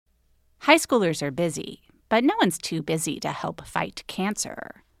High schoolers are busy, but no one's too busy to help fight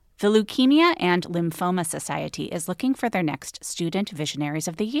cancer. The Leukemia and Lymphoma Society is looking for their next Student Visionaries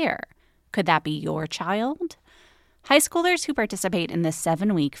of the Year. Could that be your child? High schoolers who participate in this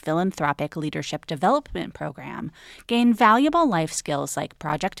 7-week philanthropic leadership development program gain valuable life skills like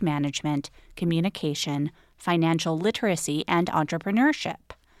project management, communication, financial literacy, and entrepreneurship.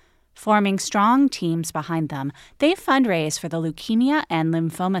 Forming strong teams behind them, they fundraise for the Leukemia and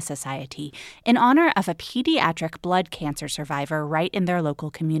Lymphoma Society in honor of a pediatric blood cancer survivor right in their local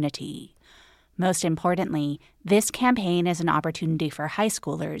community. Most importantly, this campaign is an opportunity for high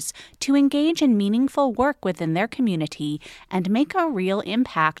schoolers to engage in meaningful work within their community and make a real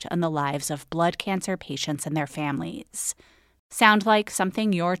impact on the lives of blood cancer patients and their families. Sound like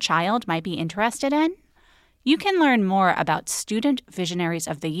something your child might be interested in? You can learn more about Student Visionaries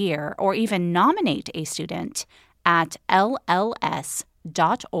of the Year or even nominate a student at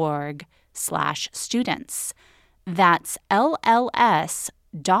lls.org/students. That's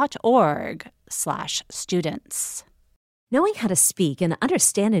lls.org/students. Knowing how to speak and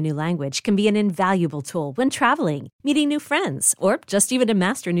understand a new language can be an invaluable tool when traveling, meeting new friends, or just even to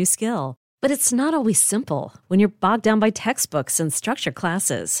master a new skill. But it's not always simple when you're bogged down by textbooks and structure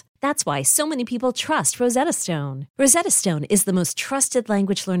classes. That's why so many people trust Rosetta Stone. Rosetta Stone is the most trusted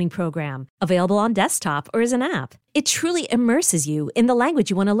language learning program, available on desktop or as an app. It truly immerses you in the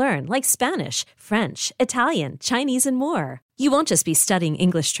language you want to learn, like Spanish, French, Italian, Chinese, and more. You won't just be studying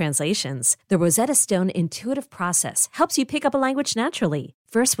English translations. The Rosetta Stone intuitive process helps you pick up a language naturally,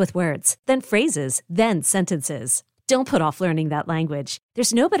 first with words, then phrases, then sentences. Don't put off learning that language.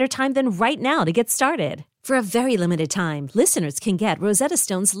 There's no better time than right now to get started. For a very limited time, listeners can get Rosetta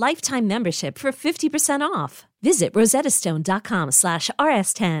Stone's lifetime membership for 50% off. Visit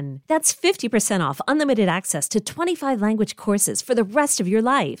rosettastone.com/rs10. That's 50% off unlimited access to 25 language courses for the rest of your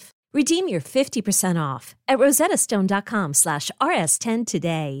life. Redeem your 50% off at rosettastone.com/rs10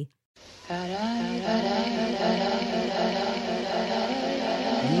 today.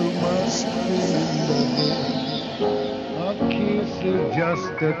 You must a kiss is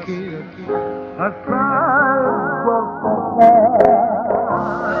just a kiss, a sigh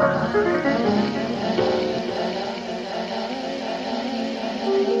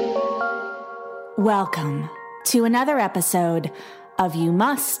Welcome to another episode of You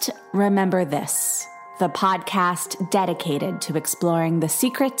Must Remember This, the podcast dedicated to exploring the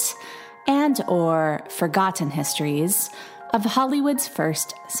secret and or forgotten histories of Hollywood's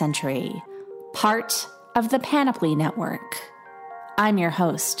first century, part of the Panoply Network. I'm your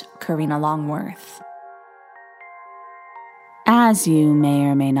host, Karina Longworth. As you may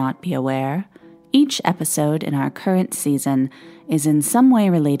or may not be aware, each episode in our current season is in some way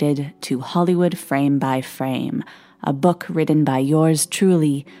related to Hollywood Frame by Frame, a book written by yours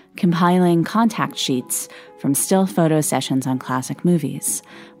truly, compiling contact sheets from still photo sessions on classic movies,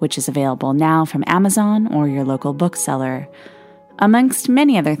 which is available now from Amazon or your local bookseller. Amongst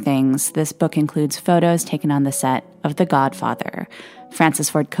many other things, this book includes photos taken on the set of The Godfather, Francis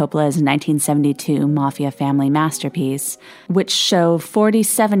Ford Coppola's 1972 mafia family masterpiece, which show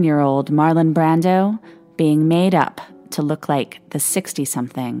 47-year-old Marlon Brando being made up to look like the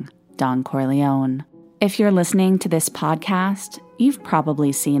 60-something Don Corleone. If you're listening to this podcast, you've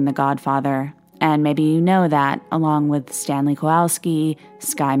probably seen The Godfather, and maybe you know that, along with Stanley Kowalski,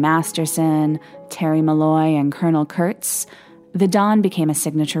 Sky Masterson, Terry Malloy, and Colonel Kurtz, the Don became a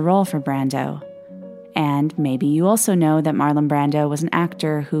signature role for Brando. And maybe you also know that Marlon Brando was an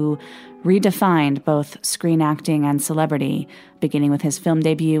actor who redefined both screen acting and celebrity, beginning with his film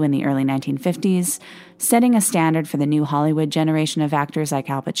debut in the early 1950s, setting a standard for the new Hollywood generation of actors like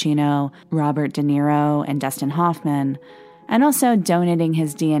Al Pacino, Robert De Niro, and Dustin Hoffman, and also donating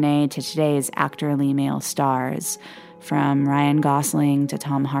his DNA to today's actorly male stars, from Ryan Gosling to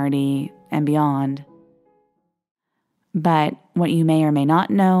Tom Hardy and beyond. But what you may or may not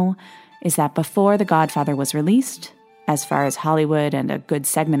know is that before The Godfather was released, as far as Hollywood and a good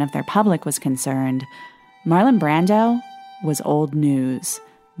segment of their public was concerned, Marlon Brando was old news,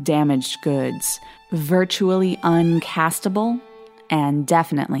 damaged goods, virtually uncastable, and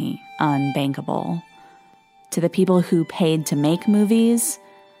definitely unbankable. To the people who paid to make movies,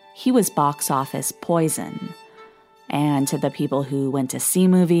 he was box office poison. And to the people who went to see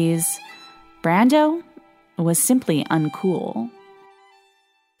movies, Brando was simply uncool.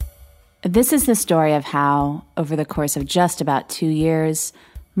 This is the story of how, over the course of just about 2 years,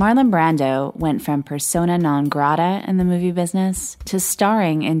 Marlon Brando went from persona non grata in the movie business to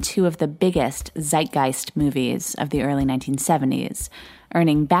starring in 2 of the biggest zeitgeist movies of the early 1970s,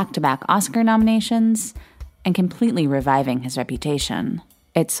 earning back-to-back Oscar nominations and completely reviving his reputation.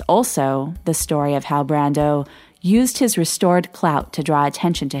 It's also the story of how Brando used his restored clout to draw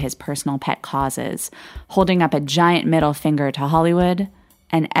attention to his personal pet causes, holding up a giant middle finger to Hollywood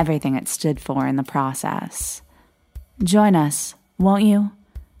and everything it stood for in the process. Join us, won't you,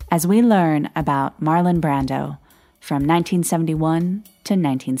 as we learn about Marlon Brando from 1971 to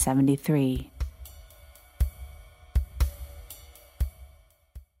 1973.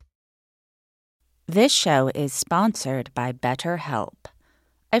 This show is sponsored by BetterHelp.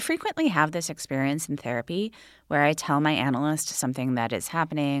 I frequently have this experience in therapy where I tell my analyst something that is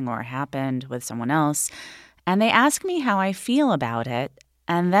happening or happened with someone else, and they ask me how I feel about it,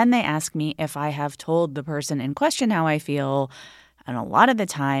 and then they ask me if I have told the person in question how I feel, and a lot of the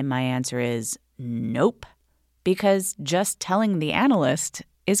time my answer is nope, because just telling the analyst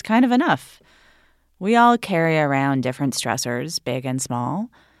is kind of enough. We all carry around different stressors, big and small.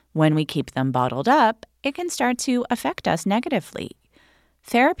 When we keep them bottled up, it can start to affect us negatively.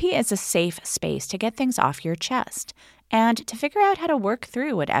 Therapy is a safe space to get things off your chest and to figure out how to work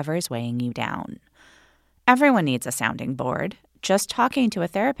through whatever is weighing you down. Everyone needs a sounding board. Just talking to a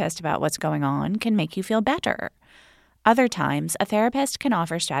therapist about what's going on can make you feel better. Other times, a therapist can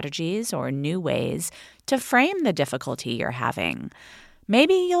offer strategies or new ways to frame the difficulty you're having.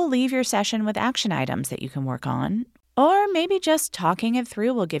 Maybe you'll leave your session with action items that you can work on, or maybe just talking it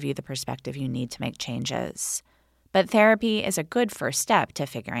through will give you the perspective you need to make changes. But therapy is a good first step to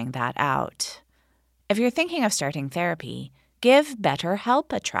figuring that out. If you're thinking of starting therapy, give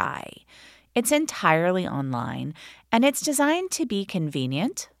BetterHelp a try. It's entirely online, and it's designed to be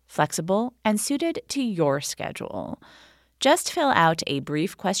convenient, flexible, and suited to your schedule. Just fill out a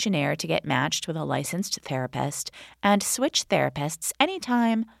brief questionnaire to get matched with a licensed therapist and switch therapists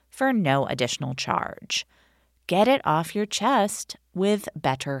anytime for no additional charge. Get it off your chest with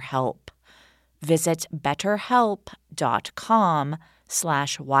BetterHelp. Visit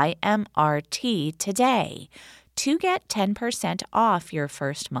betterhelp.com/YMRT today to get 10% off your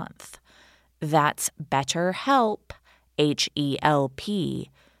first month. That's BetterHelp,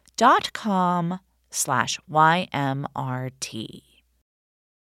 HELP.com/YMRT.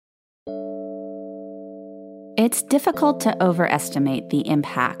 It's difficult to overestimate the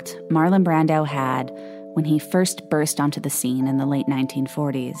impact Marlon Brando had when he first burst onto the scene in the late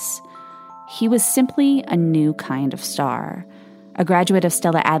 1940s. He was simply a new kind of star. A graduate of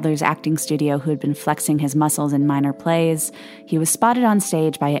Stella Adler's acting studio who had been flexing his muscles in minor plays, he was spotted on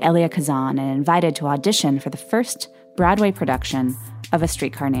stage by Elia Kazan and invited to audition for the first Broadway production of A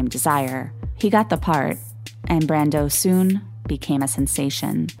Streetcar Named Desire. He got the part, and Brando soon became a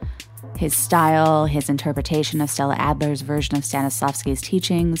sensation. His style, his interpretation of Stella Adler's version of Stanislavski's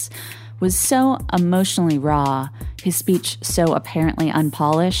teachings, was so emotionally raw, his speech so apparently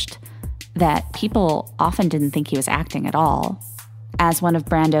unpolished, that people often didn't think he was acting at all. As one of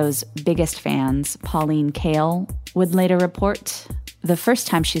Brando's biggest fans, Pauline Kael, would later report, the first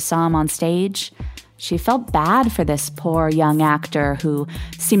time she saw him on stage, she felt bad for this poor young actor who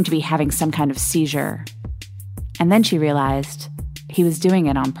seemed to be having some kind of seizure. And then she realized he was doing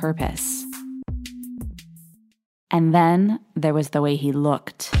it on purpose. And then there was the way he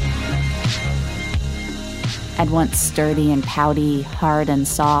looked. At once sturdy and pouty, hard and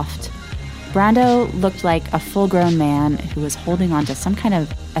soft, Brando looked like a full-grown man who was holding on to some kind of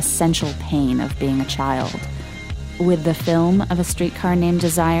essential pain of being a child. With the film of A Streetcar Named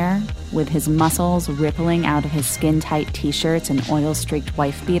Desire, with his muscles rippling out of his skin-tight t-shirts and oil-streaked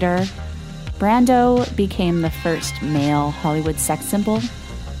wife-beater, Brando became the first male Hollywood sex symbol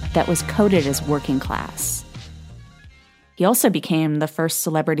that was coded as working class. He also became the first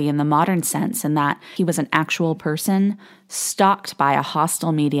celebrity in the modern sense in that he was an actual person stalked by a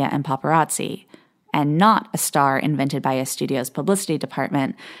hostile media and paparazzi, and not a star invented by a studio's publicity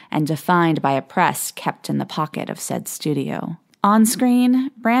department and defined by a press kept in the pocket of said studio. On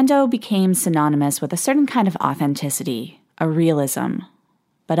screen, Brando became synonymous with a certain kind of authenticity, a realism.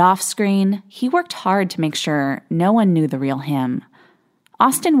 But off screen, he worked hard to make sure no one knew the real him.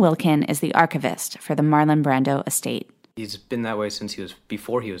 Austin Wilkin is the archivist for the Marlon Brando estate. He's been that way since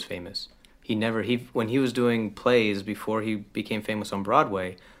before he was famous. When he was doing plays before he became famous on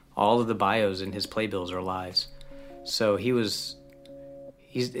Broadway, all of the bios in his playbills are lies. So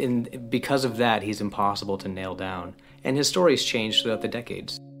because of that, he's impossible to nail down. And his stories changed throughout the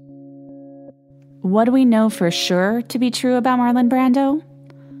decades. What do we know for sure to be true about Marlon Brando?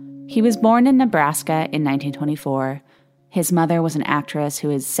 He was born in Nebraska in 1924. His mother was an actress who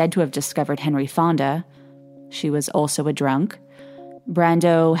is said to have discovered Henry Fonda. She was also a drunk.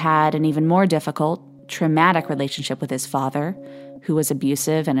 Brando had an even more difficult, traumatic relationship with his father, who was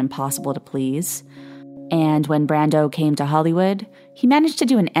abusive and impossible to please. And when Brando came to Hollywood, he managed to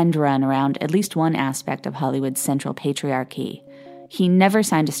do an end run around at least one aspect of Hollywood's central patriarchy. He never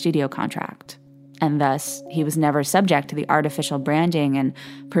signed a studio contract, and thus he was never subject to the artificial branding and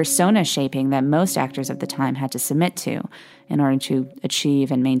persona shaping that most actors of the time had to submit to in order to achieve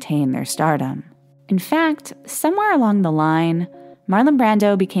and maintain their stardom. In fact, somewhere along the line, Marlon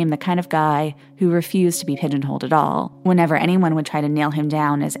Brando became the kind of guy who refused to be pigeonholed at all. Whenever anyone would try to nail him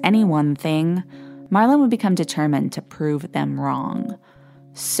down as any one thing, Marlon would become determined to prove them wrong.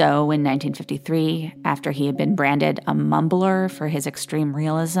 So in 1953, after he had been branded a mumbler for his extreme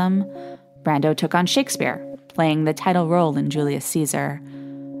realism, Brando took on Shakespeare, playing the title role in Julius Caesar.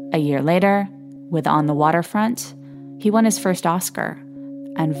 A year later, with On the Waterfront, he won his first Oscar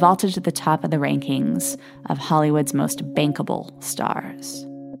and vaulted to the top of the rankings of Hollywood's most bankable stars.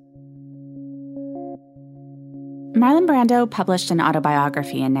 Marlon Brando published an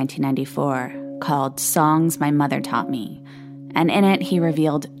autobiography in 1994 called Songs My Mother Taught Me, and in it he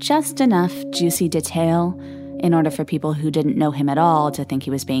revealed just enough juicy detail in order for people who didn't know him at all to think he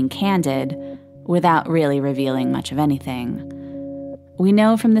was being candid, without really revealing much of anything. We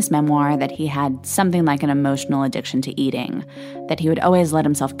know from this memoir that he had something like an emotional addiction to eating, that he would always let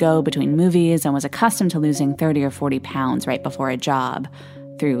himself go between movies and was accustomed to losing 30 or 40 pounds right before a job,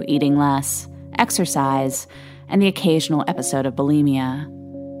 through eating less, exercise, and the occasional episode of bulimia.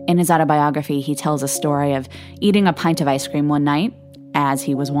 In his autobiography, he tells a story of eating a pint of ice cream one night, as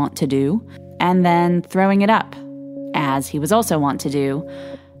he was wont to do, and then throwing it up, as he was also wont to do,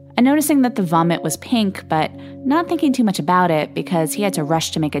 and noticing that the vomit was pink, but not thinking too much about it because he had to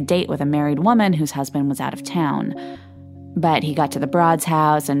rush to make a date with a married woman whose husband was out of town. But he got to the Broad's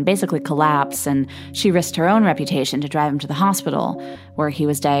house and basically collapsed, and she risked her own reputation to drive him to the hospital, where he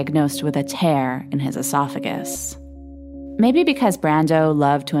was diagnosed with a tear in his esophagus. Maybe because Brando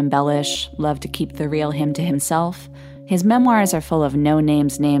loved to embellish, loved to keep the real him to himself, his memoirs are full of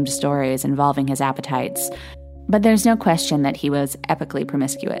no-names-named stories involving his appetites. But there's no question that he was epically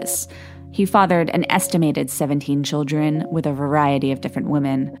promiscuous. He fathered an estimated 17 children with a variety of different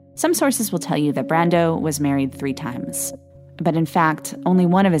women. Some sources will tell you that Brando was married 3 times. But in fact, only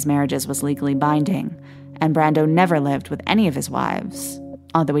one of his marriages was legally binding, and Brando never lived with any of his wives,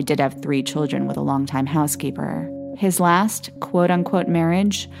 although he did have 3 children with a longtime housekeeper. His last quote-unquote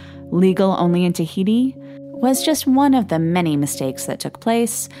marriage, legal only in Tahiti, was just one of the many mistakes that took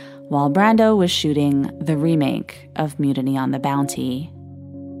place while Brando was shooting the remake of Mutiny on the Bounty.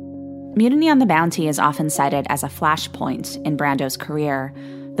 Mutiny on the Bounty is often cited as a flashpoint in Brando's career,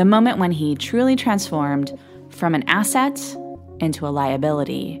 the moment when he truly transformed from an asset into a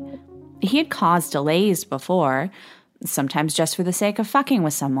liability. He had caused delays before, sometimes just for the sake of fucking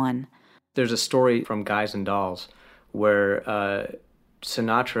with someone. There's a story from Guys and Dolls where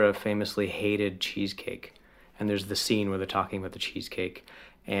Sinatra famously hated cheesecake. And there's the scene where they're talking about the cheesecake.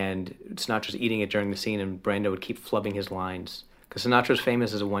 And Sinatra's eating it during the scene, and Brando would keep flubbing his lines. Because Sinatra's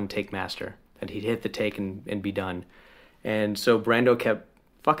famous as a one-take master, that he'd hit the take and be done. And so Brando kept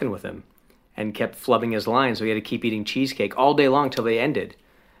fucking with him and kept flubbing his lines, so he had to keep eating cheesecake all day long till they ended.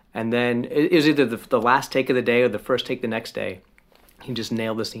 And then it was either the last take of the day or the first take the next day. He just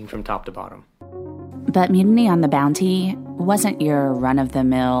nailed the scene from top to bottom. But Mutiny on the Bounty wasn't your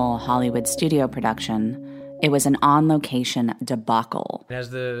run-of-the-mill Hollywood studio production. It was an on-location debacle. As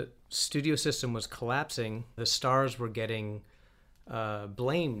the studio system was collapsing, the stars were getting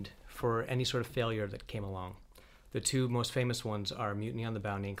blamed for any sort of failure that came along. The 2 most famous ones are Mutiny on the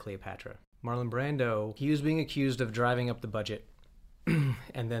Bounty and Cleopatra. Marlon Brando, he was being accused of driving up the budget,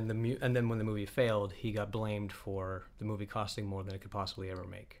 and then when the movie failed, he got blamed for the movie costing more than it could possibly ever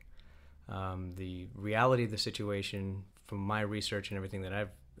make. The reality of the situation, from my research and everything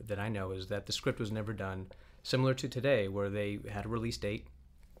that I know, is that the script was never done. Similar to today, where they had a release date,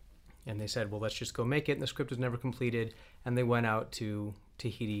 and they said, well, let's just go make it, and the script was never completed, and they went out to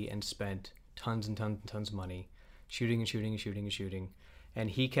Tahiti and spent tons and tons and tons of money, shooting and shooting and shooting and shooting, and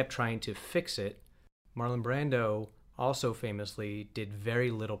he kept trying to fix it. Marlon Brando also famously did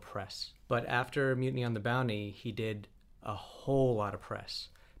very little press, but after Mutiny on the Bounty, he did a whole lot of press,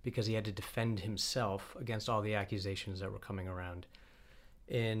 because he had to defend himself against all the accusations that were coming around.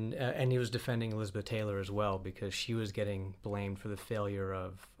 And he was defending Elizabeth Taylor as well, because she was getting blamed for the failure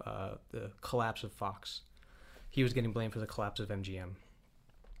of the collapse of Fox. He was getting blamed for the collapse of MGM.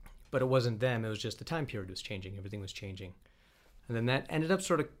 But it wasn't them, it was just the time period was changing, everything was changing. And then that ended up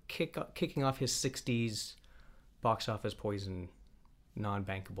sort of kicking off his 60s box office poison,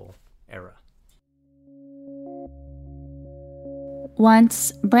 non-bankable era.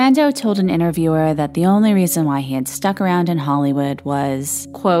 Once, Brando told an interviewer that the only reason why he had stuck around in Hollywood was,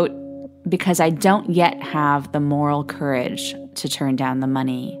 quote, because I don't yet have the moral courage to turn down the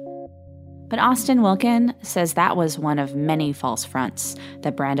money. But Austin Wilkin says that was one of many false fronts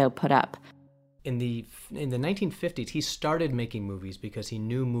that Brando put up. In the 1950s, he started making movies because he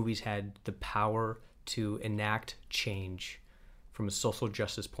knew movies had the power to enact change from a social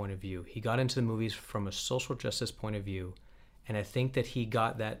justice point of view. He got into the movies from a social justice point of view, and I think that he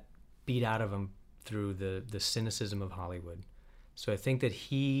got that beat out of him through the cynicism of Hollywood. So I think that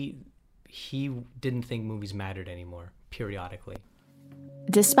he didn't think movies mattered anymore, periodically.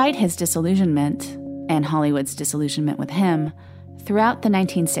 Despite his disillusionment, and Hollywood's disillusionment with him, throughout the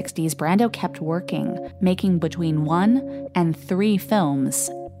 1960s, Brando kept working, making between 1 and 3 films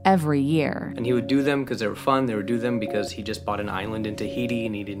every year. And he would do them because they were fun. They would do them because he just bought an island in Tahiti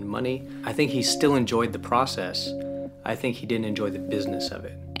and he needed money. I think he still enjoyed the process. I think he didn't enjoy the business of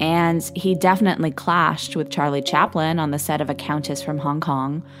it. And he definitely clashed with Charlie Chaplin on the set of A Countess from Hong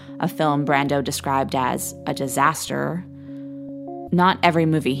Kong, a film Brando described as a disaster. Not every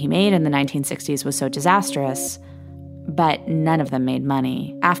movie he made in the 1960s was so disastrous, but none of them made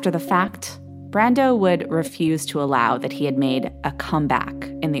money. After the fact, Brando would refuse to allow that he had made a comeback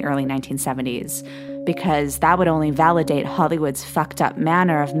in the early 1970s, because that would only validate Hollywood's fucked up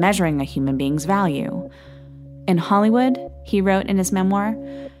manner of measuring a human being's value. In Hollywood, he wrote in his memoir,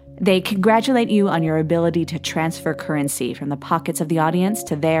 they congratulate you on your ability to transfer currency from the pockets of the audience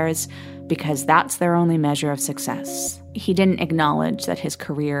to theirs because that's their only measure of success. He didn't acknowledge that his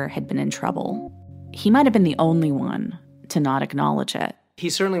career had been in trouble. He might have been the only one to not acknowledge it. He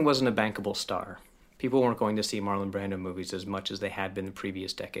certainly wasn't a bankable star. People weren't going to see Marlon Brando movies as much as they had been the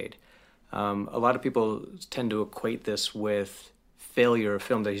previous decade. A lot of people tend to equate this with failure of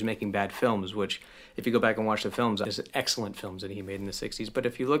film, that he's making bad films, which, if you go back and watch the films, is excellent films that he made in the 60s. But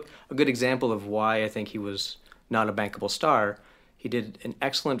if you look, a good example of why I think he was not a bankable star, he did an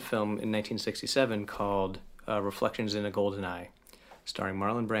excellent film in 1967 called Reflections in a Golden Eye, starring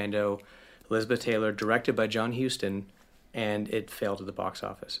Marlon Brando, Elizabeth Taylor, directed by John Huston, and it failed at the box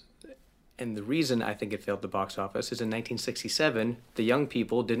office. And the reason I think it failed at the box office is in 1967, the young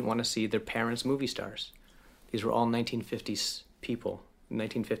people didn't want to see their parents' movie stars. These were all 1950s people,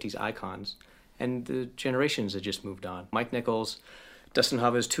 1950s icons, and the generations had just moved on. Mike Nichols, Dustin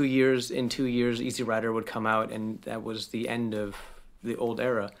Hoffman's 2 years, in 2 years, Easy Rider would come out, and that was the end of the old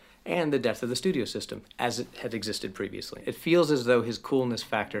era and the death of the studio system as it had existed previously. It feels as though his coolness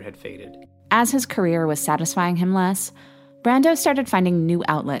factor had faded. As his career was satisfying him less, Brando started finding new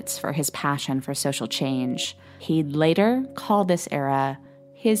outlets for his passion for social change. He'd later call this era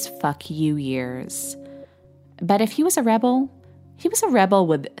his fuck you years. But if he was a rebel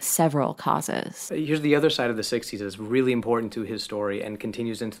with several causes. Here's the other side of the 60s that's really important to his story and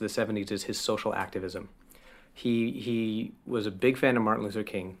continues into the 70s, is his social activism. He was a big fan of Martin Luther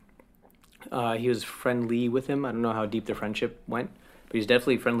King. He was friendly with him. I don't know how deep their friendship went, but he's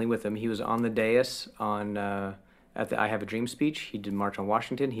definitely friendly with him. He was on the dais at the I Have a Dream speech. He did March on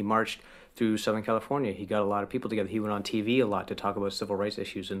Washington. He marched through Southern California. He got a lot of people together. He went on TV a lot to talk about civil rights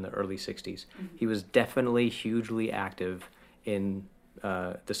issues in the early 60s. Mm-hmm. He was definitely hugely active in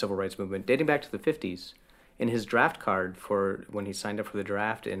the civil rights movement, dating back to the 50s. In his draft card for when he signed up for the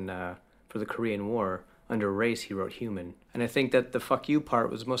draft for the Korean War, under race, he wrote human. And I think that the fuck you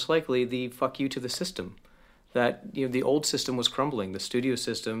part was most likely the fuck you to the system. That, the old system was crumbling, the studio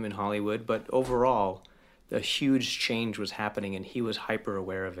system in Hollywood, but overall, a huge change was happening, and he was hyper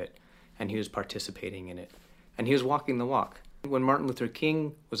aware of it, and he was participating in it, and he was walking the walk. When Martin Luther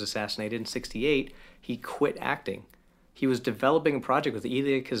King was assassinated in 1968, he quit acting. He was developing a project with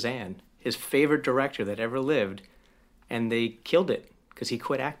Elia Kazan, his favorite director that ever lived, and they killed it because he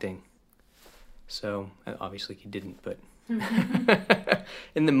quit acting. So obviously he didn't, but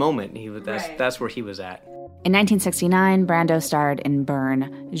in the moment, that's where he was at. In 1969, Brando starred in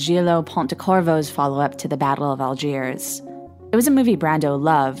Burn, Gillo Pontecorvo's follow-up to the Battle of Algiers. It was a movie Brando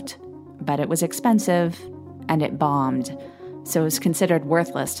loved, but it was expensive, and it bombed, so it was considered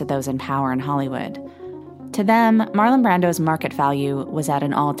worthless to those in power in Hollywood. To them, Marlon Brando's market value was at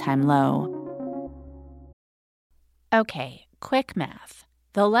an all-time low. Okay, quick math.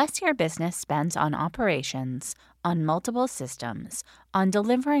 The less your business spends on operations, on multiple systems, on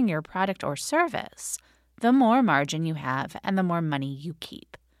delivering your product or service, the more margin you have and the more money you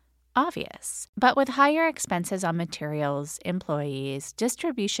keep. Obvious. But with higher expenses on materials, employees,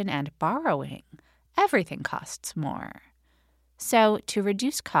 distribution, and borrowing, everything costs more. So, to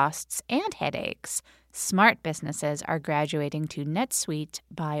reduce costs and headaches, smart businesses are graduating to NetSuite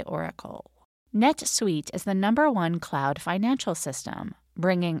by Oracle. NetSuite is the #1 cloud financial system,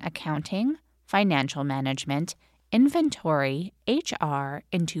 bringing accounting, financial management, inventory, HR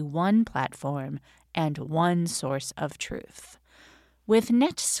into one platform and one source of truth. With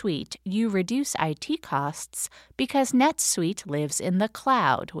NetSuite, you reduce IT costs because NetSuite lives in the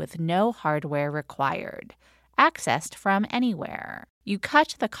cloud with no hardware required, accessed from anywhere. You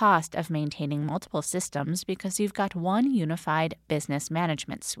cut the cost of maintaining multiple systems because you've got one unified business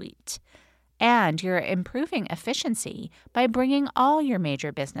management suite. And you're improving efficiency by bringing all your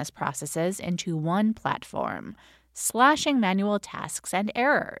major business processes into one platform, slashing manual tasks and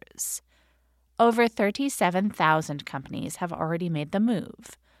errors. Over 37,000 companies have already made the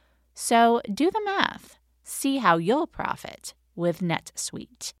move. So do the math. See how you'll profit with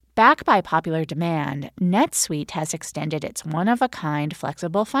NetSuite. Backed by popular demand, NetSuite has extended its one-of-a-kind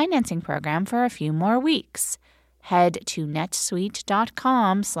flexible financing program for a few more weeks. Head to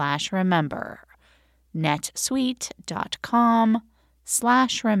netsuite.com/remember.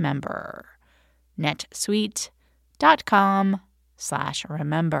 netsuite.com/remember.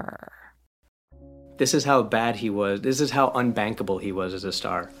 netsuite.com/remember. This is how bad he was. This is how unbankable he was as a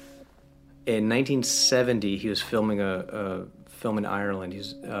star. In 1970, he was filming a film in Ireland.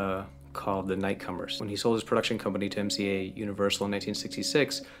 He's called The Nightcomers. When he sold his production company to MCA Universal in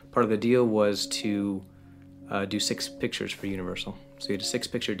 1966, part of the deal was to do 6 pictures for Universal. So he had a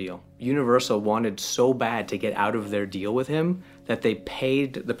 6-picture deal. Universal wanted so bad to get out of their deal with him that they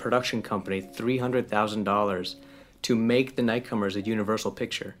paid the production company $300,000 to make The Nightcomers a Universal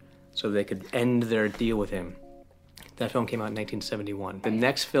picture so they could end their deal with him. That film came out in 1971. The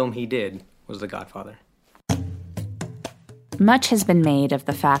next film he did was The Godfather. Much has been made of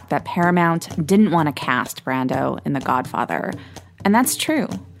the fact that Paramount didn't want to cast Brando in The Godfather, and that's true.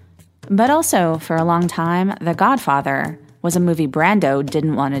 But also, for a long time, The Godfather was a movie Brando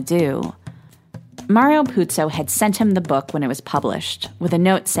didn't want to do. Mario Puzo had sent him the book when it was published, with a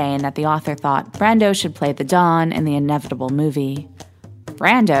note saying that the author thought Brando should play the Don in the inevitable movie.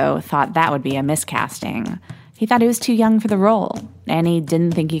 Brando thought that would be a miscasting. He thought he was too young for the role, and he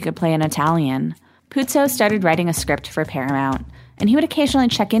didn't think he could play an Italian. Puzo started writing a script for Paramount, and he would occasionally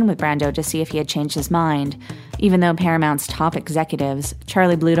check in with Brando to see if he had changed his mind, even though Paramount's top executives,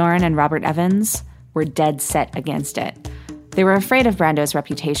 Charlie Bluhdorn and Robert Evans, were dead set against it. They were afraid of Brando's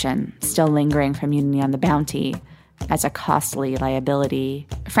reputation, still lingering from Mutiny on the Bounty, as a costly liability.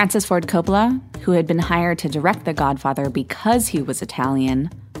 Francis Ford Coppola, who had been hired to direct The Godfather because he was Italian,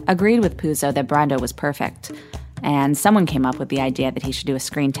 agreed with Puzo that Brando was perfect, and someone came up with the idea that he should do a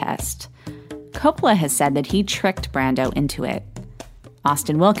screen test. Coppola has said that he tricked Brando into it.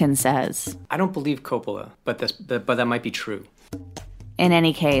 Austin Wilkins says, I don't believe Coppola, but that might be true. In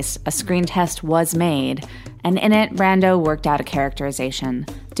any case, a screen test was made, and in it, Brando worked out a characterization,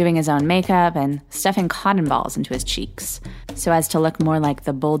 doing his own makeup and stuffing cotton balls into his cheeks, so as to look more like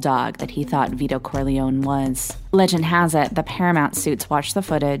the bulldog that he thought Vito Corleone was. Legend has it, the Paramount suits watched the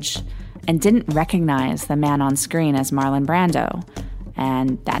footage and didn't recognize the man on screen as Marlon Brando,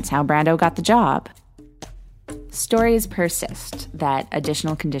 and that's how Brando got the job. Stories persist that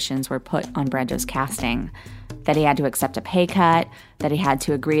additional conditions were put on Brando's casting, that he had to accept a pay cut, that he had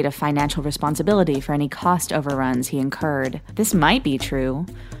to agree to financial responsibility for any cost overruns he incurred. This might be true,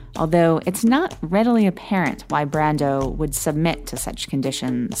 although it's not readily apparent why Brando would submit to such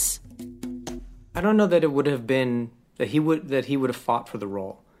conditions. I don't know that it would have been that he would have fought for the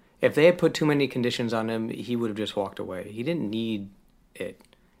role. If they had put too many conditions on him, he would have just walked away. He didn't need it.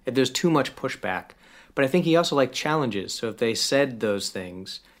 If there's too much pushback. But I think he also liked challenges. So if they said those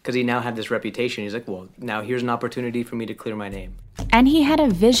things, because he now had this reputation, he's like, well, now here's an opportunity for me to clear my name. And he had a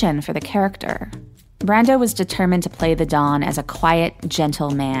vision for the character. Brando was determined to play the Don as a quiet,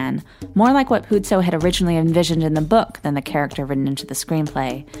 gentle man, more like what Puzo had originally envisioned in the book than the character written into the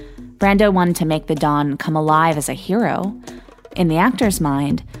screenplay. Brando wanted to make the Don come alive as a hero. In the actor's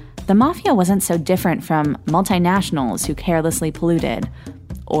mind, the Mafia wasn't so different from multinationals who carelessly polluted,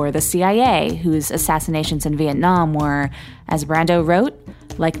 or the CIA, whose assassinations in Vietnam were, as Brando wrote,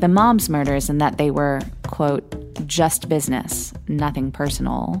 like the mob's murders in that they were, quote, just business, nothing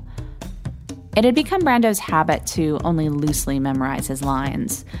personal. It had become Brando's habit to only loosely memorize his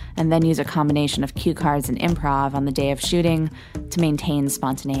lines, and then use a combination of cue cards and improv on the day of shooting to maintain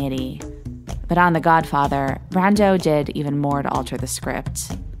spontaneity. But on The Godfather, Brando did even more to alter the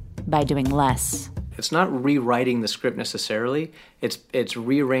script, by doing less. It's not rewriting the script necessarily. It's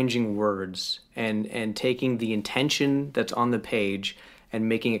rearranging words and taking the intention that's on the page and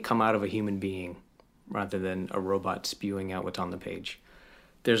making it come out of a human being rather than a robot spewing out what's on the page.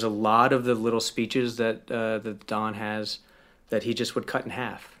 There's a lot of the little speeches that Don has that he just would cut in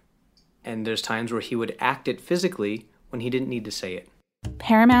half. And there's times where he would act it physically when he didn't need to say it.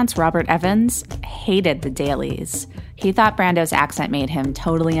 Paramount's Robert Evans hated the dailies. He thought Brando's accent made him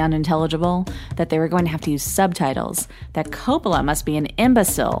totally unintelligible, that they were going to have to use subtitles, that Coppola must be an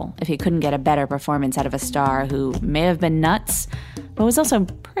imbecile if he couldn't get a better performance out of a star who may have been nuts, but was also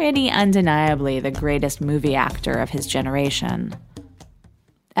pretty undeniably the greatest movie actor of his generation.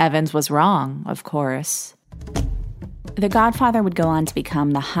 Evans was wrong, of course. The Godfather would go on to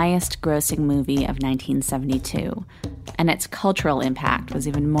become the highest-grossing movie of 1972, and its cultural impact was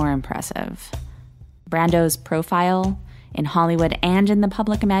even more impressive. Brando's profile, in Hollywood and in the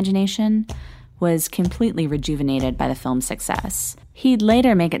public imagination, was completely rejuvenated by the film's success. He'd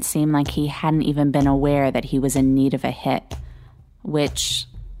later make it seem like he hadn't even been aware that he was in need of a hit, which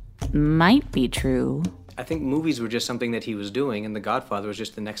might be true. I think movies were just something that he was doing, and The Godfather was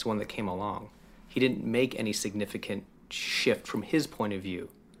just the next one that came along. He didn't make any significant shift from his point of view.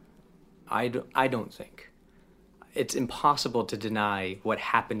 I don't think. It's impossible to deny what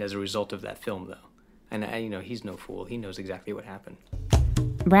happened as a result of that film, though. And, he's no fool. He knows exactly what happened.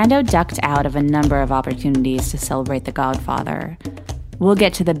 Brando ducked out of a number of opportunities to celebrate The Godfather. We'll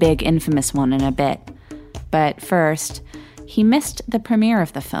get to the big, infamous one in a bit. But first, he missed the premiere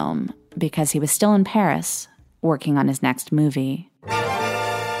of the film because he was still in Paris, working on his next movie.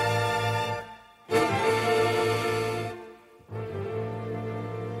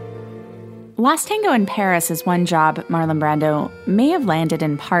 Last Tango in Paris is one job Marlon Brando may have landed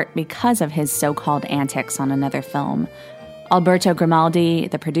in part because of his so-called antics on another film. Alberto Grimaldi,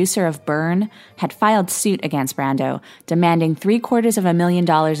 the producer of Burn, had filed suit against Brando, demanding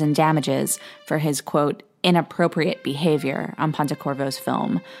 $750,000 in damages for his, quote, inappropriate behavior on Pontecorvo's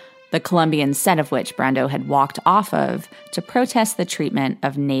film, the Colombian set of which Brando had walked off of to protest the treatment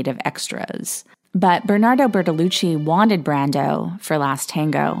of native extras. But Bernardo Bertolucci wanted Brando for Last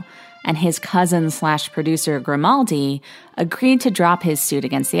Tango, and his cousin/producer Grimaldi agreed to drop his suit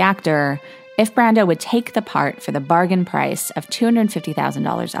against the actor if Brando would take the part for the bargain price of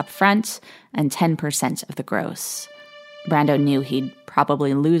 $250,000 up front and 10% of the gross. Brando knew he'd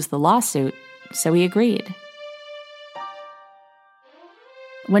probably lose the lawsuit, so he agreed.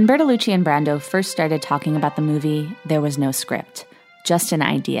 When Bertolucci and Brando first started talking about the movie, there was no script, just an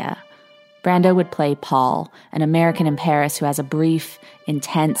idea. Brando would play Paul, an American in Paris who has a brief,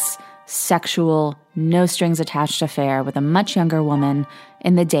 intense, sexual, no-strings-attached affair with a much younger woman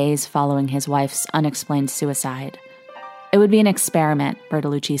in the days following his wife's unexplained suicide. It would be an experiment,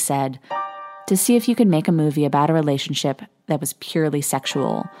 Bertolucci said, to see if you could make a movie about a relationship that was purely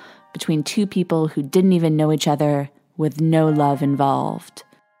sexual, between two people who didn't even know each other, with no love involved.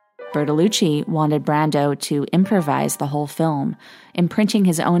 Bertolucci wanted Brando to improvise the whole film, imprinting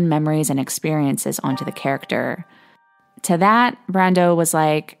his own memories and experiences onto the character. To that, Brando was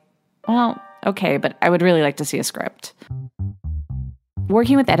like, well, okay, but I would really like to see a script.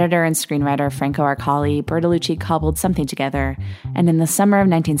 Working with editor and screenwriter Franco Arcali, Bertolucci cobbled something together, and in the summer of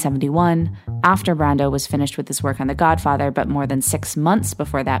 1971, after Brando was finished with his work on The Godfather, but more than 6 months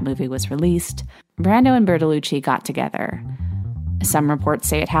before that movie was released, Brando and Bertolucci got together. Some reports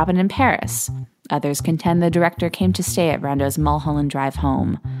say it happened in Paris. Others contend the director came to stay at Brando's Mulholland Drive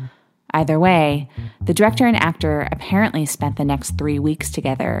home. Either way, the director and actor apparently spent the next 3 weeks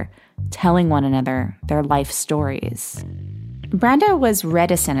together, telling one another their life stories. Brando was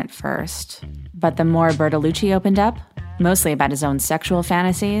reticent at first, but the more Bertolucci opened up, mostly about his own sexual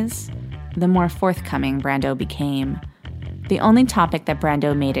fantasies, the more forthcoming Brando became. The only topic that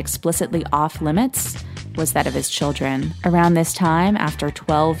Brando made explicitly off-limits was that of his children. Around this time, after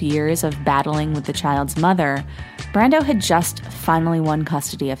 12 years of battling with the child's mother, Brando had just finally won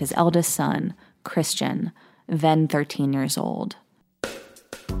custody of his eldest son, Christian, then 13 years old.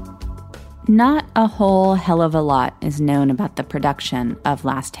 Not a whole hell of a lot is known about the production of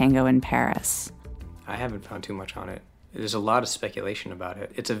Last Tango in Paris. I haven't found too much on it. There's a lot of speculation about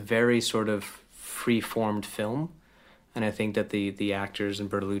it. It's a very sort of free-formed film, and I think that the actors and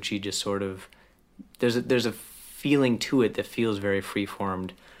Bertolucci just sort of... There's a feeling to it that feels very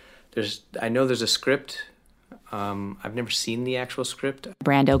free-formed. I know there's a script. I've never seen the actual script.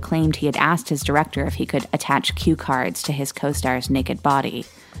 Brando claimed he had asked his director if he could attach cue cards to his co-star's naked body.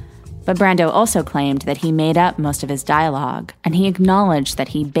 But Brando also claimed that he made up most of his dialogue, and he acknowledged that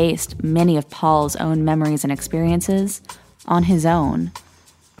he based many of Paul's own memories and experiences on his own.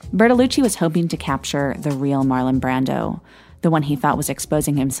 Bertolucci was hoping to capture the real Marlon Brando, the one he thought was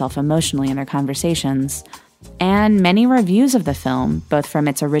exposing himself emotionally in their conversations. And many reviews of the film, both from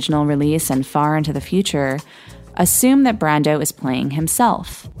its original release and far into the future, assume that Brando is playing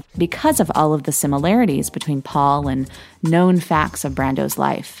himself because of all of the similarities between Paul and known facts of Brando's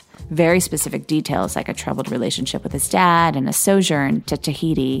life, very specific details like a troubled relationship with his dad and a sojourn to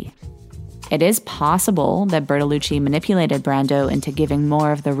Tahiti. It is possible that Bertolucci manipulated Brando into giving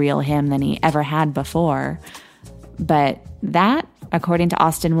more of the real him than he ever had before. But that, according to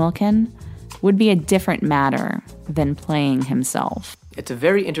Austin Wilkin, would be a different matter than playing himself. It's a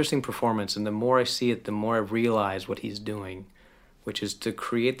very interesting performance, and the more I see it, the more I realize what he's doing, which is to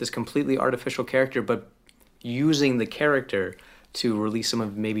create this completely artificial character, but using the character to release some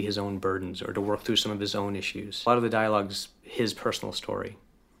of maybe his own burdens or to work through some of his own issues. A lot of the dialogue's his personal story.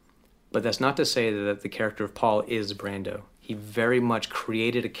 But that's not to say that the character of Paul is Brando. He very much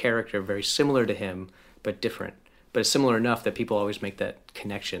created a character very similar to him, but different. But it's similar enough that people always make that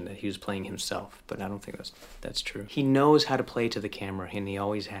connection that he was playing himself. But I don't think that's true. He knows how to play to the camera, and he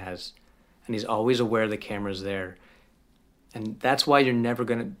always has. And he's always aware the camera's there. And that's why you're never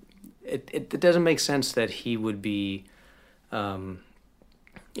going to... It doesn't make sense that he would be...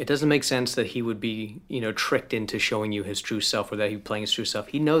 it doesn't make sense that he would be, tricked into showing you his true self or that he's playing his true self.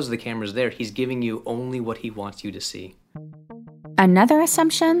 He knows the camera's there. He's giving you only what he wants you to see. Another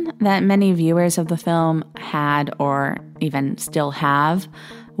assumption that many viewers of the film had, or even still have,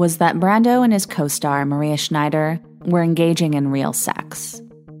 was that Brando and his co-star, Maria Schneider, were engaging in real sex.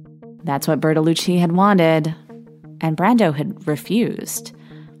 That's what Bertolucci had wanted, and Brando had refused.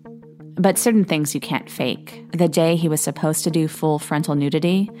 But certain things you can't fake. The day he was supposed to do full frontal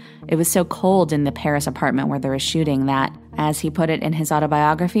nudity, it was so cold in the Paris apartment where they were shooting that, as he put it in his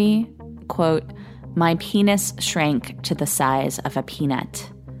autobiography, quote, "My penis shrank to the size of a peanut."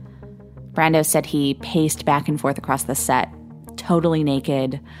 Brando said he paced back and forth across the set, totally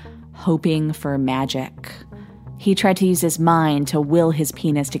naked, hoping for magic. He tried to use his mind to will his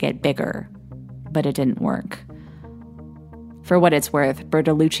penis to get bigger, but it didn't work. For what it's worth,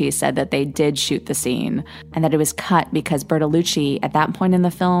 Bertolucci said that they did shoot the scene and that it was cut because Bertolucci, at that point in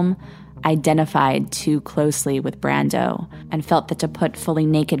the film, identified too closely with Brando and felt that to put fully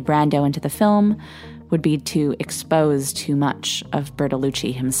naked Brando into the film would be to expose too much of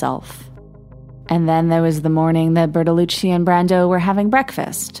Bertolucci himself. And then there was the morning that Bertolucci and Brando were having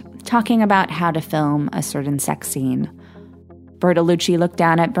breakfast, talking about how to film a certain sex scene. Bertolucci looked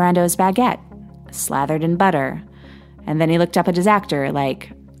down at Brando's baguette, slathered in butter, and then he looked up at his actor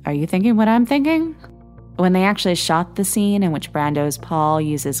like, "Are you thinking what I'm thinking?" When they actually shot the scene in which Brando's Paul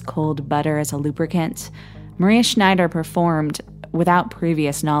uses cold butter as a lubricant, Maria Schneider performed without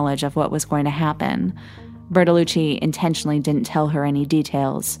previous knowledge of what was going to happen. Bertolucci intentionally didn't tell her any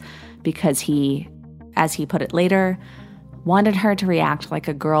details because he, as he put it later, wanted her to react like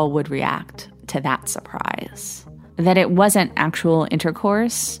a girl would react to that surprise. That it wasn't actual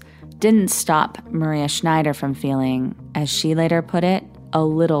intercourse didn't stop Maria Schneider from feeling, as she later put it, a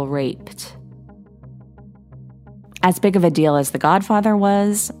little raped. As big of a deal as The Godfather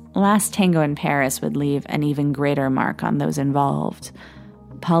was, Last Tango in Paris would leave an even greater mark on those involved.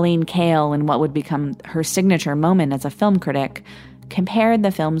 Pauline Kael, in what would become her signature moment as a film critic, compared the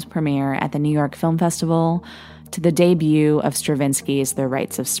film's premiere at the New York Film Festival to the debut of Stravinsky's The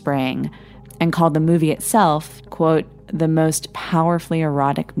Rites of Spring, and called the movie itself, quote, "the most powerfully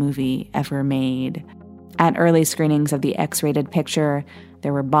erotic movie ever made." At early screenings of the X-rated picture,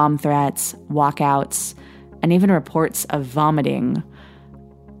 there were bomb threats, walkouts, and even reports of vomiting.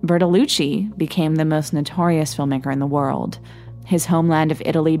 Bertolucci became the most notorious filmmaker in the world. His homeland of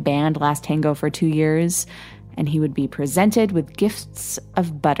Italy banned Last Tango for 2 years, and he would be presented with gifts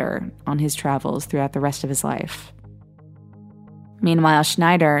of butter on his travels throughout the rest of his life. Meanwhile,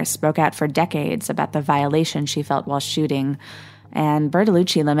 Schneider spoke out for decades about the violation she felt while shooting, and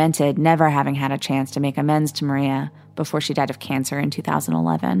Bertolucci lamented never having had a chance to make amends to Maria before she died of cancer in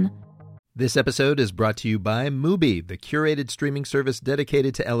 2011. This episode is brought to you by Mubi, the curated streaming service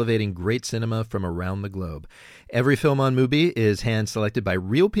dedicated to elevating great cinema from around the globe. Every film on Mubi is hand-selected by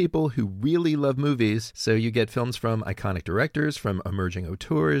real people who really love movies, so you get films from iconic directors, from emerging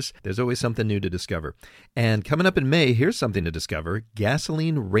auteurs. There's always something new to discover. And coming up in May, here's something to discover: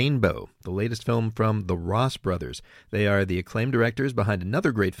 Gasoline Rainbow, the latest film from the Ross brothers. They are the acclaimed directors behind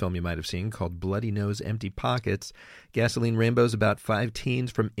another great film you might have seen called Bloody Nose, Empty Pockets. Gasoline Rainbow is about 5 teens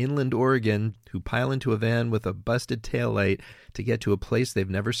from inland Oregon who pile into a van with a busted taillight to get to a place they've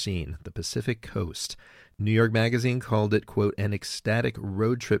never seen, the Pacific Coast. New York Magazine called it, quote, an ecstatic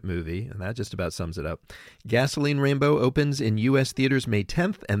road trip movie, and that just about sums it up. Gasoline Rainbow opens in U.S. theaters May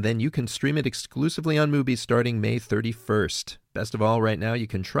 10th, and then you can stream it exclusively on Mubi starting May 31st. Best of all, right now, you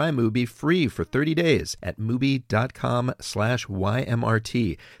can try Mubi free for 30 days at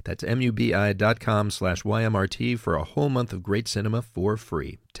Mubi.com/YMRT. That's MUBI.com/YMRT for a whole month of great cinema for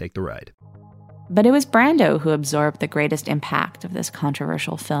free. Take the ride. But it was Brando who absorbed the greatest impact of this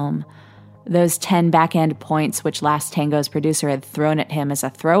controversial film. Those 10 backhand points which Last Tango's producer had thrown at him as a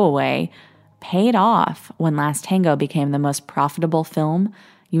throwaway paid off when Last Tango became the most profitable film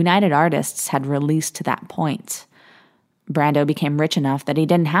United Artists had released to that point. Brando became rich enough that he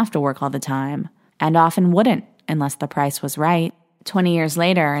didn't have to work all the time, and often wouldn't unless the price was right. 20 years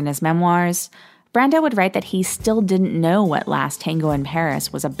later, in his memoirs, Brando would write that he still didn't know what Last Tango in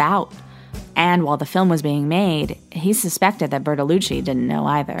Paris was about. And while the film was being made, he suspected that Bertolucci didn't know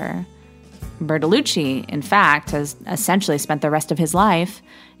either. Bertolucci, in fact, has essentially spent the rest of his life,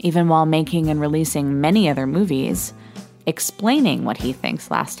 even while making and releasing many other movies, explaining what he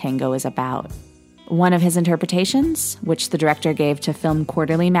thinks Last Tango is about. One of his interpretations, which the director gave to Film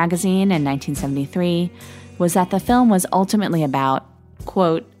Quarterly magazine in 1973, was that the film was ultimately about,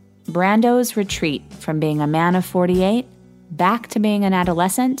 quote, Brando's retreat from being a man of 48, back to being an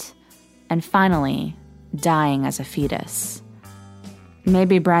adolescent, and finally, dying as a fetus.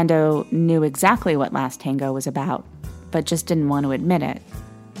 Maybe Brando knew exactly what Last Tango was about, but just didn't want to admit it,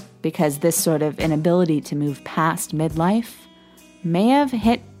 because this sort of inability to move past midlife may have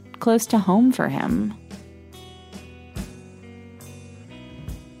hit close to home for him.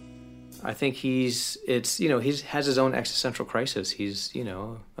 I think he has his own existential crisis. He's,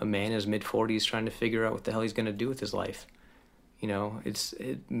 a man in his mid-40s trying to figure out what the hell he's going to do with his life.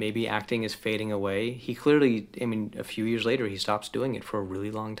 Maybe acting is fading away. He clearly, a few years later, he stops doing it for a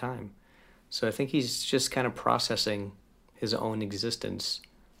really long time. So I think he's just kind of processing his own existence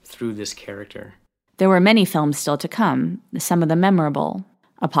through this character. There were many films still to come, some of them memorable.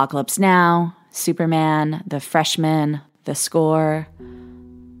 Apocalypse Now, Superman, The Freshman, The Score.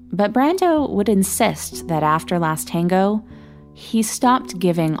 But Brando would insist that after Last Tango, he stopped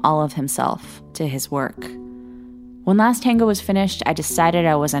giving all of himself to his work. When Last Tango was finished, I decided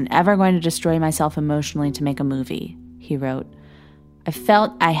I wasn't ever going to destroy myself emotionally to make a movie, he wrote. I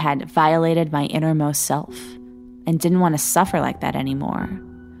felt I had violated my innermost self and didn't want to suffer like that anymore.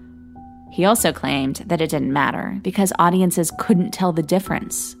 He also claimed that it didn't matter because audiences couldn't tell the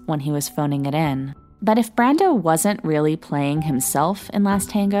difference when he was phoning it in. But if Brando wasn't really playing himself in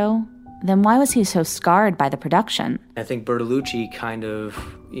Last Tango, then why was he so scarred by the production? I think Bertolucci kind of,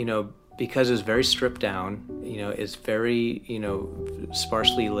 because it was very stripped down, it's very,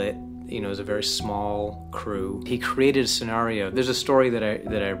 sparsely lit, it's a very small crew. He created a scenario. There's a story that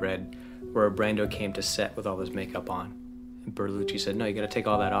I read where Brando came to set with all his makeup on. And Bertolucci said, no, you got to take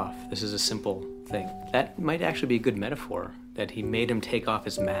all that off. This is a simple thing. That might actually be a good metaphor, that he made him take off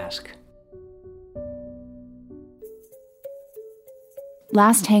his mask.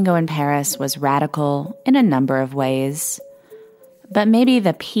 Last Tango in Paris was radical in a number of ways. But maybe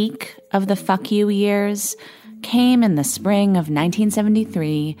the peak of the fuck you years came in the spring of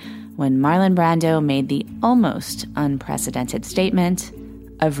 1973 when Marlon Brando made the almost unprecedented statement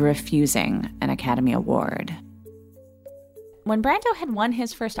of refusing an Academy Award. When Brando had won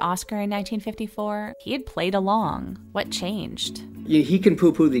his first Oscar in 1954, he had played along. What changed? He can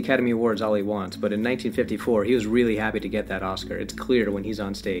poo-poo the Academy Awards all he wants, but in 1954, he was really happy to get that Oscar. It's clear when he's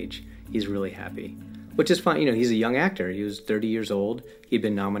on stage, he's really happy. Which is fine. He's a young actor. He was 30 years old. He'd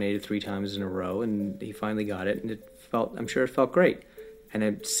been nominated 3 times in a row, and he finally got it, and I'm sure it felt great.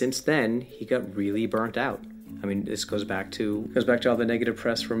 And since then, he got really burnt out. This goes back to all the negative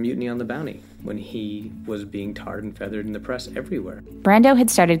press from Mutiny on the Bounty, when he was being tarred and feathered in the press everywhere. Brando had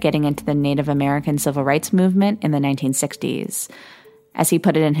started getting into the Native American civil rights movement in the 1960s. As he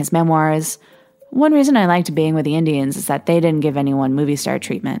put it in his memoirs, one reason I liked being with the Indians is that they didn't give anyone movie star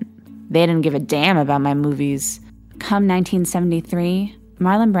treatment. They didn't give a damn about my movies. Come 1973,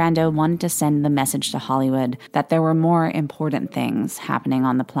 Marlon Brando wanted to send the message to Hollywood that there were more important things happening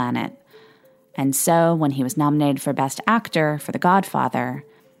on the planet. And so, when he was nominated for Best Actor for The Godfather,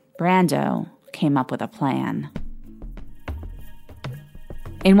 Brando came up with a plan.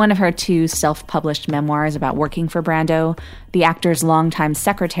 In one of her 2 self-published memoirs about working for Brando, the actor's longtime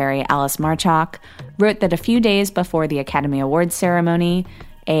secretary, Alice Marchak, wrote that a few days before the Academy Awards ceremony,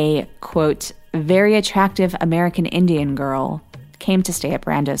 a, quote, very attractive American Indian girl came to stay at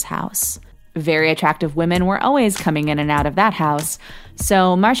Brando's house. Very attractive women were always coming in and out of that house,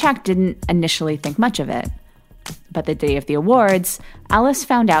 so Marchak didn't initially think much of it. But the day of the awards, Alice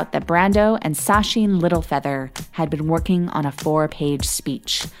found out that Brando and Sacheen Littlefeather had been working on a 4-page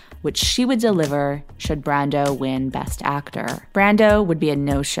speech, which she would deliver should Brando win Best Actor. Brando would be a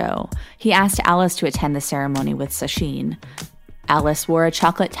no-show. He asked Alice to attend the ceremony with Sacheen. Alice wore a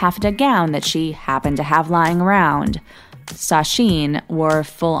chocolate taffeta gown that she happened to have lying around. Sacheen wore a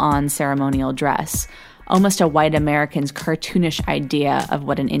full-on ceremonial dress, almost a white American's cartoonish idea of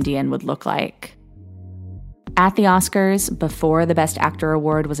what an Indian would look like. At the Oscars, before the Best Actor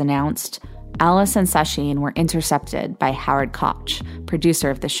award was announced, Alice and Sacheen were intercepted by Howard Koch, producer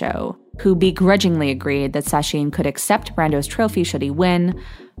of the show, who begrudgingly agreed that Sacheen could accept Brando's trophy should he win,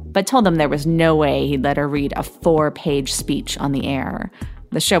 but told them there was no way he'd let her read a 4-page speech on the air.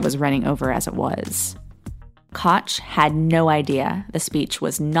 The show was running over as it was. Koch had no idea the speech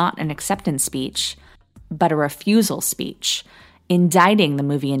was not an acceptance speech, but a refusal speech, indicting the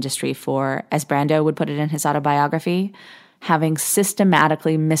movie industry for, as Brando would put it in his autobiography, having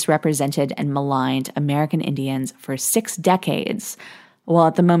systematically misrepresented and maligned American Indians for 6 decades, while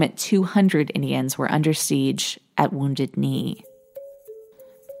at the moment 200 Indians were under siege at Wounded Knee.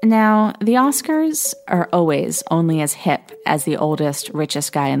 Now, the Oscars are always only as hip as the oldest,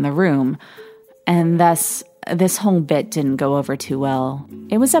 richest guy in the room, and thus this whole bit didn't go over too well.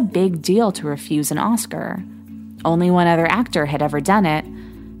 It was a big deal to refuse an Oscar. Only one other actor had ever done it,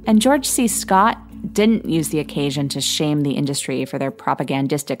 and George C. Scott didn't use the occasion to shame the industry for their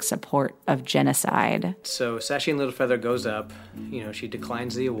propagandistic support of genocide. So Sacheen Littlefeather goes up, she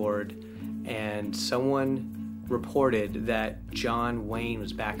declines the award, and someone reported that John Wayne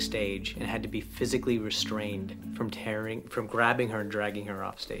was backstage and had to be physically restrained from grabbing her and dragging her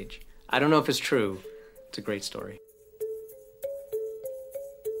off stage. I don't know if it's true. It's a great story.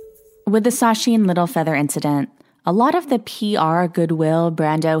 With the Sacheen Littlefeather incident, a lot of the PR goodwill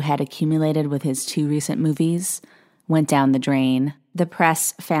Brando had accumulated with his 2 recent movies went down the drain. The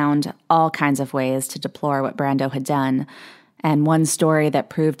press found all kinds of ways to deplore what Brando had done, and one story that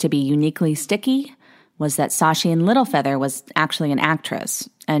proved to be uniquely sticky was that Sacheen Littlefeather was actually an actress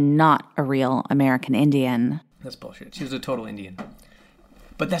and not a real American Indian. That's bullshit. She was a total Indian.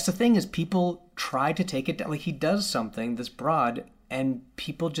 But that's the thing, is people try to take it down. Like, he does something that's broad, and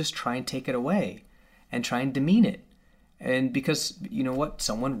people just try and take it away and try and demean it. And because, you know what,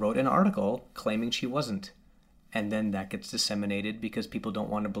 someone wrote an article claiming she wasn't. And then that gets disseminated because people don't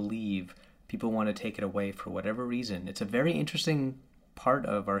want to believe. People want to take it away for whatever reason. It's a very interesting part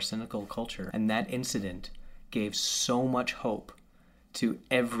of our cynical culture. And that incident gave so much hope to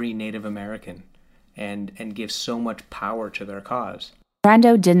every Native American and gives so much power to their cause.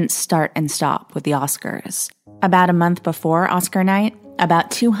 Brando didn't start and stop with the Oscars. About a month before Oscar night, about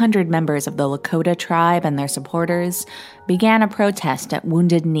 200 members of the Lakota tribe and their supporters began a protest at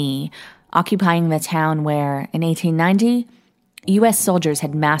Wounded Knee, occupying the town where, in 1890, U.S. soldiers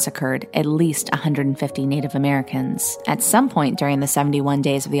had massacred at least 150 Native Americans. At some point during the 71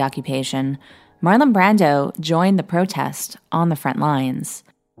 days of the occupation, Marlon Brando joined the protest on the front lines.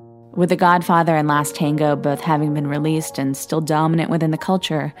 With The Godfather and Last Tango both having been released and still dominant within the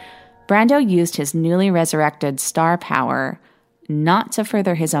culture, Brando used his newly resurrected star power not to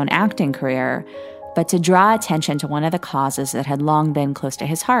further his own acting career, but to draw attention to one of the causes that had long been close to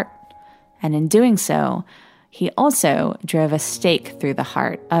his heart. And in doing so, he also drove a stake through the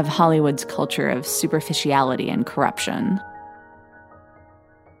heart of Hollywood's culture of superficiality and corruption.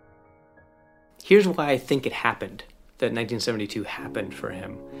 Here's why I think it happened, that 1972 happened for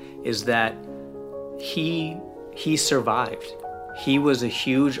him, is that he survived. He was a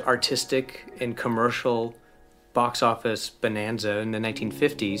huge artistic and commercial box office bonanza in the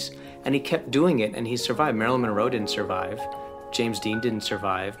 1950s, and he kept doing it, and he survived. Marilyn Monroe didn't survive. James Dean didn't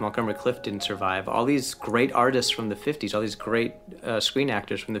survive. Montgomery Clift didn't survive. All these great artists from the 50s, all these great screen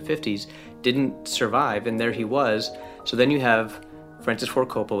actors from the 50s didn't survive, and there he was. So then you have Francis Ford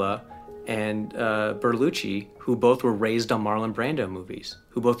Coppola and Bertolucci, who both were raised on Marlon Brando movies,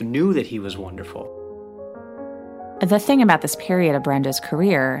 who both knew that he was wonderful. The thing about this period of Brando's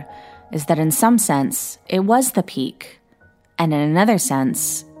career is that in some sense, it was the peak, and in another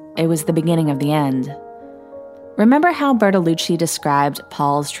sense, it was the beginning of the end. Remember how Bertolucci described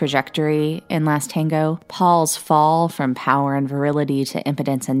Paul's trajectory in Last Tango? Paul's fall from power and virility to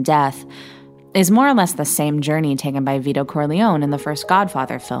impotence and death is more or less the same journey taken by Vito Corleone in the first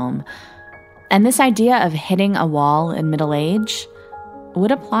Godfather film. And this idea of hitting a wall in middle age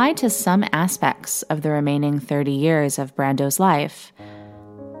would apply to some aspects of the remaining 30 years of Brando's life.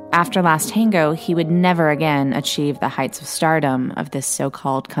 After Last Tango, he would never again achieve the heights of stardom of this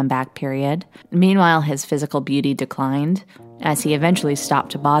so-called comeback period. Meanwhile, his physical beauty declined, as he eventually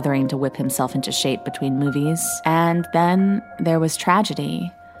stopped bothering to whip himself into shape between movies. And then there was tragedy.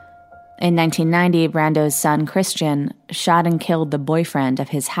 In 1990, Brando's son, Christian, shot and killed the boyfriend of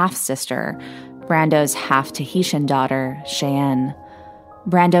his half-sister, Brando's half-Tahitian daughter, Cheyenne.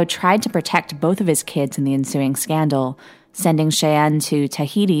 Brando tried to protect both of his kids in the ensuing scandal, sending Cheyenne to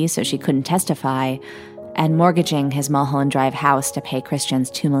Tahiti so she couldn't testify, and mortgaging his Mulholland Drive house to pay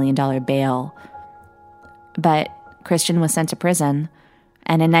Christian's $2 million bail. But Christian was sent to prison,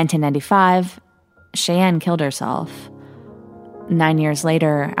 and in 1995, Cheyenne killed herself. 9 years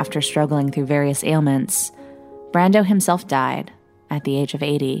later, after struggling through various ailments, Brando himself died at the age of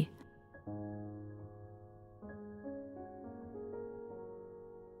 80.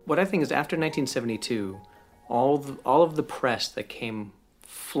 What I think is after 1972, all of the press that came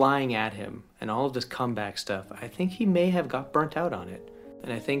flying at him and all of this comeback stuff, I think he may have got burnt out on it.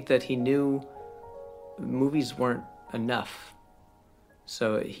 And I think that he knew movies weren't enough.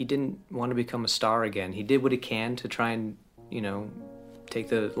 So he didn't want to become a star again. He did what he can to try and, take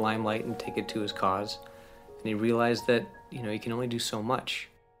the limelight and take it to his cause. And he realized that, he can only do so much.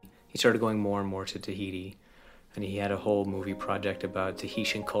 He started going more and more to Tahiti. And he had a whole movie project about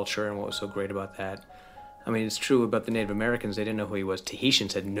Tahitian culture and what was so great about that. I mean, it's true about the Native Americans. They didn't know who he was.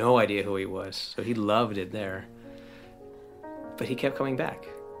 Tahitians had no idea who he was. So he loved it there. But he kept coming back.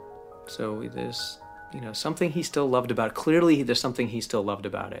 So there's, something he still loved about it. Clearly, there's something he still loved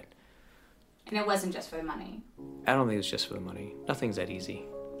about it. And it wasn't just for the money. I don't think it was just for the money. Nothing's that easy.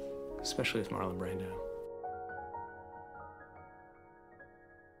 Especially with Marlon Brando.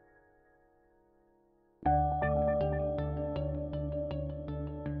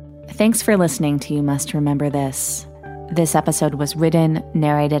 Thanks for listening to You Must Remember This. This episode was written,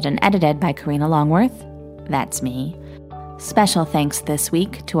 narrated, and edited by Karina Longworth. That's me. Special thanks this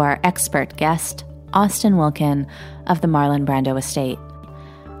week to our expert guest, Austin Wilkin of the Marlon Brando estate.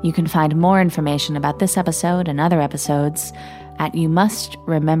 You can find more information about this episode and other episodes at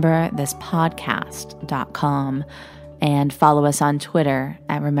youmustrememberthispodcast.com and follow us on Twitter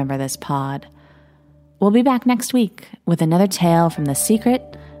at RememberThisPod. We'll be back next week with another tale from the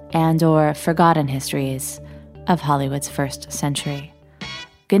secret and or forgotten histories of Hollywood's first century.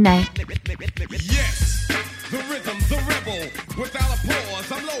 Good night. Yes, the rhythm, the rebel. Without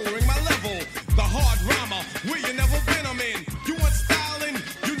applause, I'm lowering my